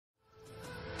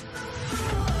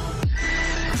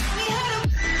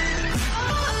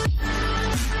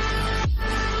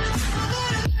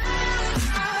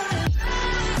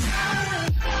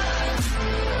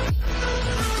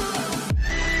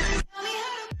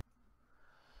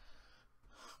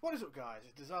What is up, guys?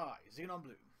 It is I, Xenon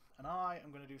Bloom, and I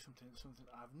am going to do something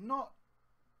I've not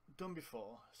done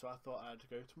before. So I thought I'd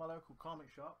go to my local comic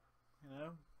shop, you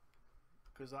know,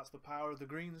 because that's the power of the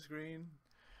green screen.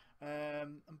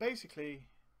 And basically,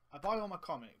 I buy all my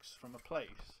comics from a place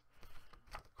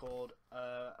called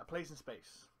A Place in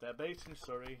Space. They're based in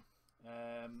Surrey.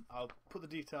 I'll put the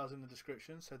details in the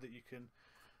description so that you can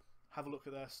have a look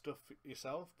at their stuff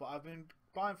yourself. But I've been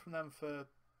buying from them for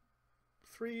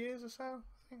 3 years or so.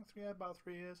 I think about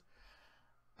 3 years,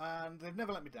 and they've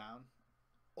never let me down.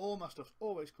 All my stuff's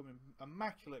always come in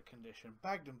immaculate condition,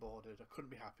 bagged and boarded. I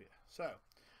couldn't be happier. So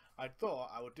I thought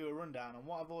I would do a rundown on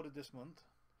what I've ordered this month,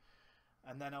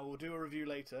 and then I will do a review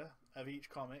later of each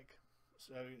comic,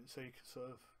 so you can sort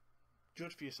of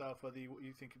judge for yourself whether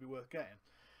you think it'd be worth getting.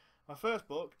 My first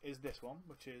book is this one,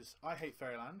 which is I Hate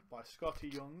Fairyland by Scotty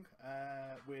Young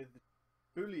with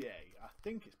Boulier. I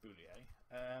think it's Boulier.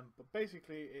 But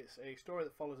basically it's a story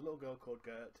that follows a little girl called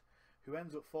Gert who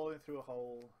ends up falling through a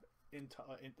hole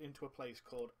into a place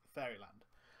called Fairyland,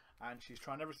 and she's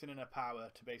trying everything in her power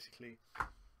to basically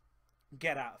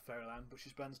get out of Fairyland, but she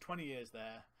spends 20 years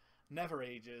there, never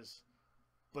ages,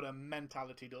 but her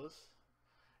mentality does.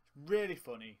 It's really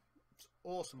funny. It's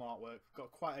awesome artwork,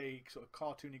 got quite a sort of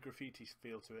cartoony graffiti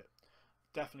feel to it.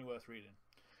 Definitely worth reading.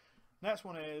 Next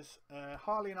one is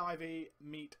Harley and Ivy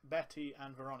meet Betty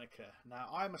and Veronica. Now,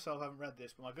 I myself haven't read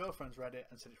this, but my girlfriend's read it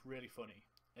and said it's really funny.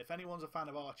 If anyone's a fan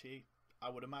of Archie, I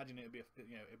would imagine it'd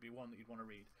be one that you'd want to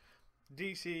read.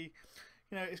 DC,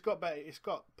 it's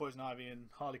got Poison Ivy and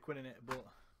Harley Quinn in it, but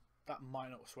that might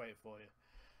not sway it for you.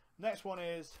 Next one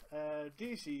is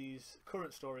DC's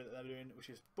current story that they're doing, which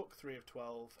is book 3 of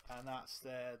 12, and that's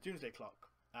their Doomsday Clock,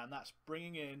 and that's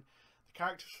bringing in the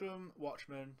characters from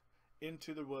Watchmen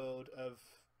into the world of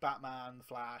Batman, the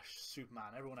Flash,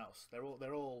 Superman, everyone else. They're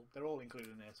all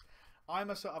included in this.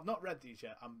 I've not read these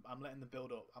yet. I'm letting them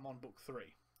build up. I'm on book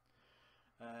 3.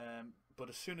 But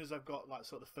as soon as I've got like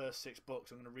sort of the first 6 books,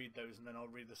 I'm going to read those, and then I'll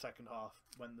read the second half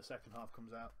when the second half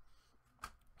comes out.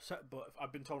 So, but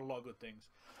I've been told a lot of good things.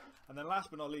 And then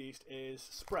last but not least is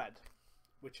Spread,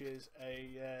 which is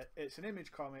it's an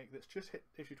Image comic that's just hit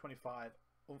issue 25.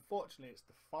 Unfortunately, it's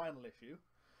the final issue.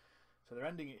 So they're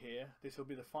ending it here. This will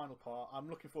be the final part. I'm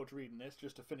looking forward to reading this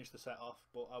just to finish the set off,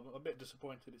 but I'm a bit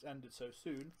disappointed it's ended so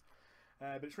soon.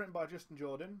 But it's written by Justin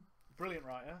Jordan, brilliant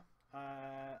writer.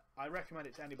 I recommend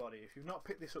it to anybody. If you've not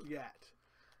picked this up yet,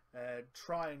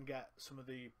 try and get some of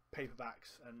the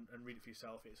paperbacks and read it for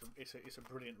yourself. It's a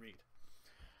brilliant read.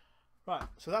 Right,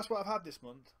 so that's what I've had this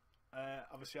month.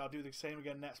 Obviously, I'll do the same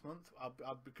again next month.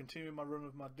 I'll be continuing my run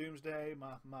of my Doomsday,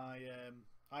 my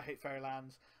I Hate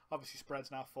Fairylands. Obviously,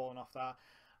 Spread's now fallen off that.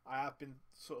 I have been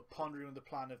sort of pondering on the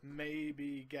plan of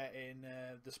maybe getting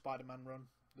the Spider-Man run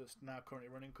that's now currently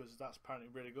running, because that's apparently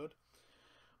really good.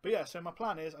 But yeah, so my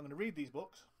plan is I'm going to read these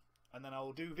books, and then I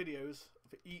will do videos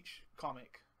for each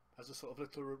comic as a sort of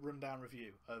little rundown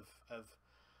review of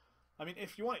I mean,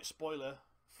 if you want it spoiler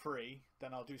free,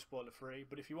 then I'll do spoiler free.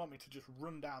 But if you want me to just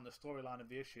run down the storyline of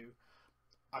the issue,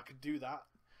 I could do that.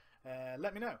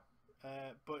 Let me know.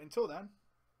 But until then,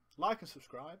 like and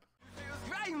subscribe.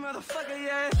 Right, motherfucker,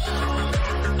 yeah.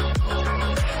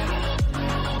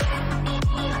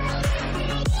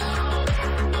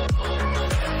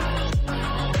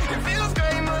 It feels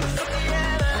great, motherfucker,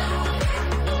 yeah.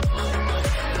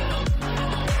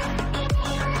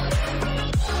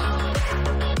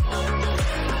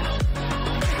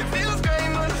 It feels great,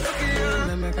 motherfucker, yeah.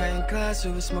 Remember cutting class,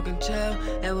 we was smoking chill.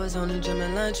 It was on the gym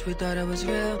and lunch, we thought it was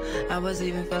real. I was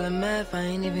even feeling math, I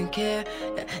ain't even care.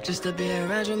 Yeah, just to be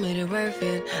around you made it worth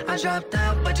it. I dropped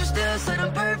out, but you still said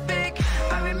I'm perfect.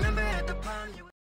 I remember